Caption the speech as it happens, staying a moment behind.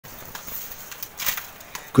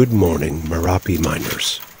Good morning, Merapi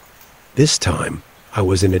miners. This time, I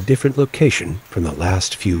was in a different location from the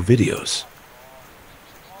last few videos.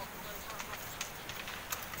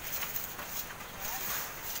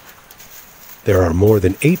 There are more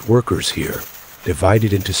than 8 workers here,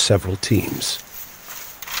 divided into several teams.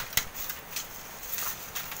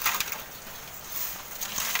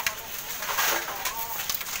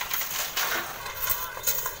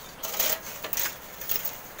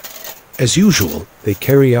 As usual, they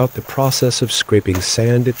carry out the process of scraping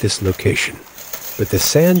sand at this location, but the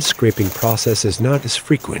sand scraping process is not as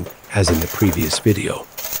frequent as in the previous video.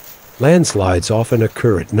 Landslides often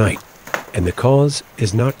occur at night, and the cause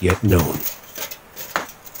is not yet known.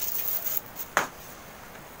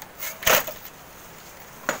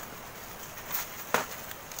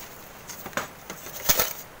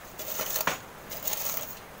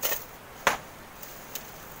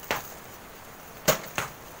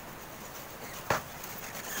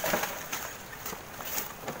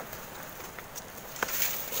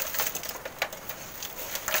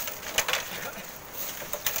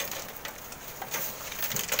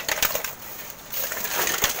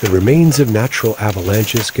 The remains of natural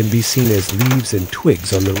avalanches can be seen as leaves and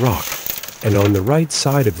twigs on the rock, and on the right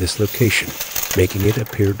side of this location, making it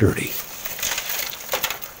appear dirty.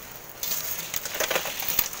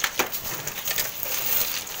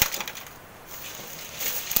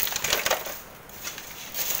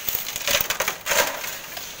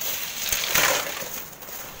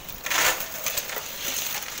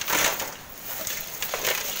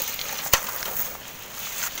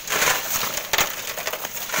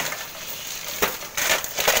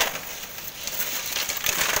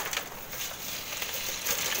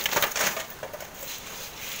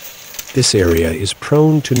 This area is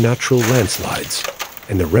prone to natural landslides,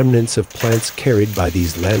 and the remnants of plants carried by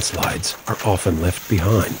these landslides are often left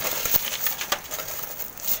behind.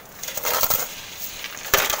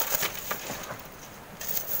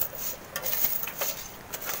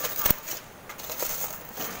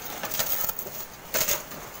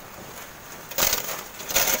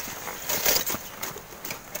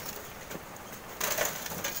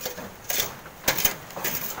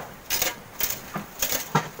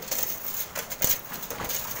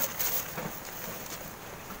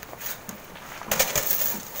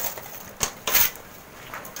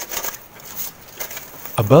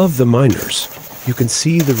 Above the miners, you can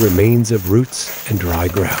see the remains of roots and dry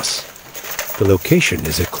grass. The location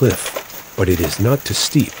is a cliff, but it is not too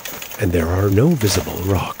steep, and there are no visible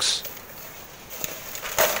rocks.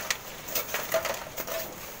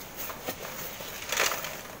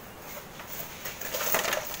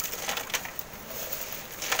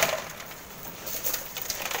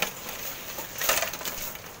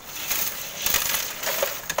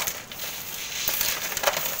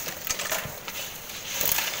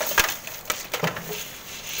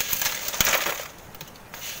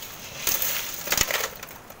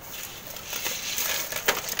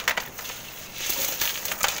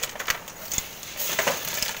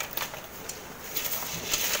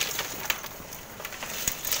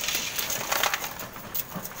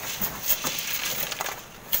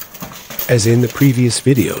 As in the previous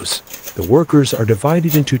videos, the workers are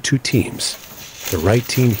divided into 2 teams, the right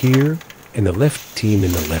team here and the left team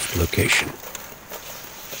in the left location.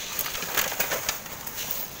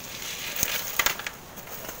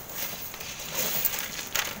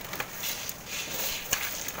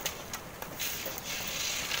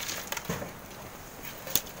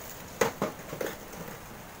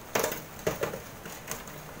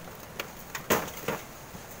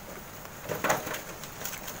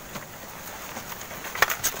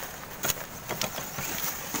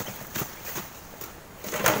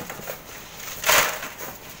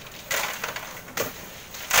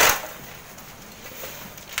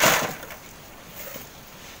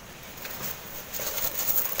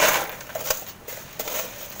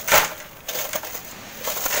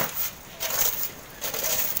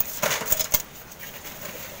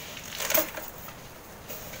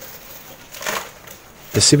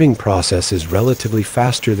 The sieving process is relatively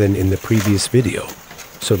faster than in the previous video,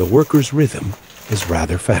 so the workers' rhythm is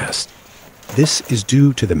rather fast. This is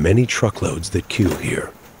due to the many truckloads that queue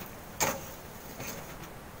here.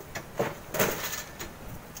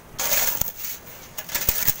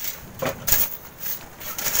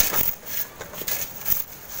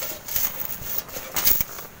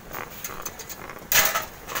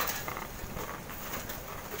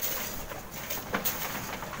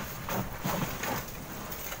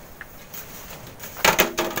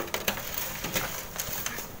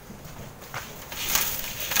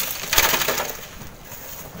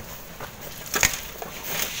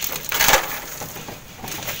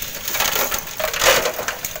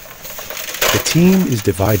 team is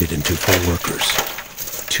divided into 4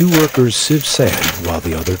 workers. 2 workers sieve sand while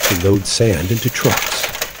the other 2 load sand into trucks.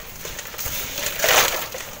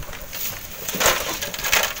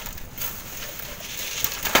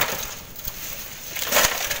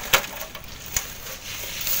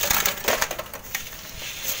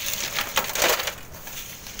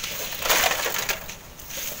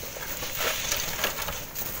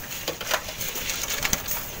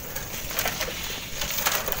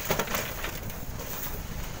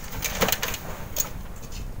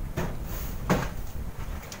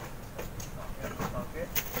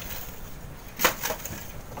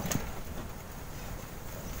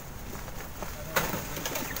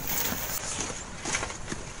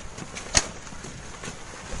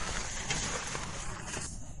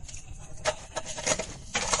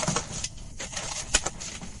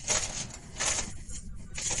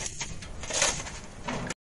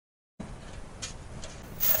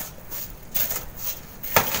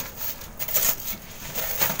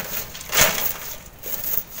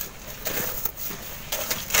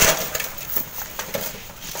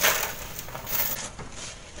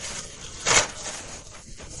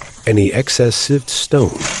 Any excess sieved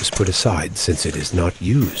stone is put aside since it is not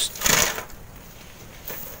used.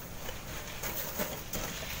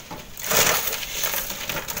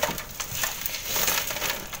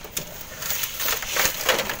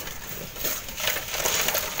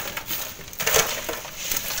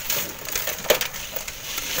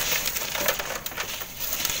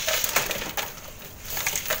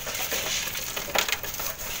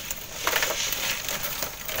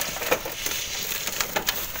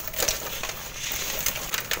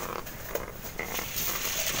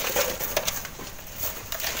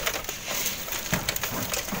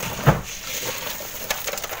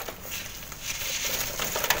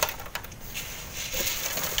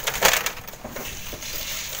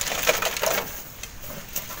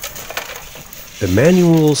 The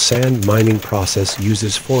manual sand mining process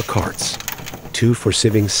uses 4 carts, 2 for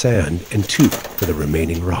sieving sand and 2 for the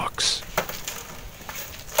remaining rocks.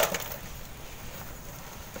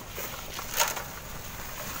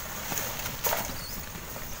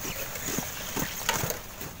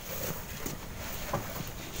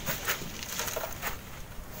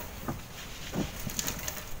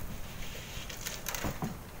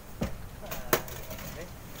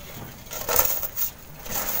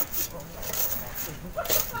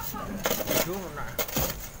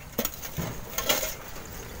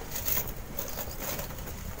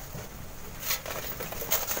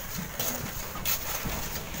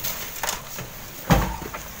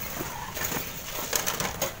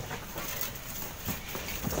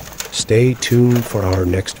 Stay tuned for our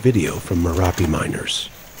next video from Merapi miners.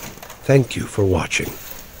 Thank you for watching.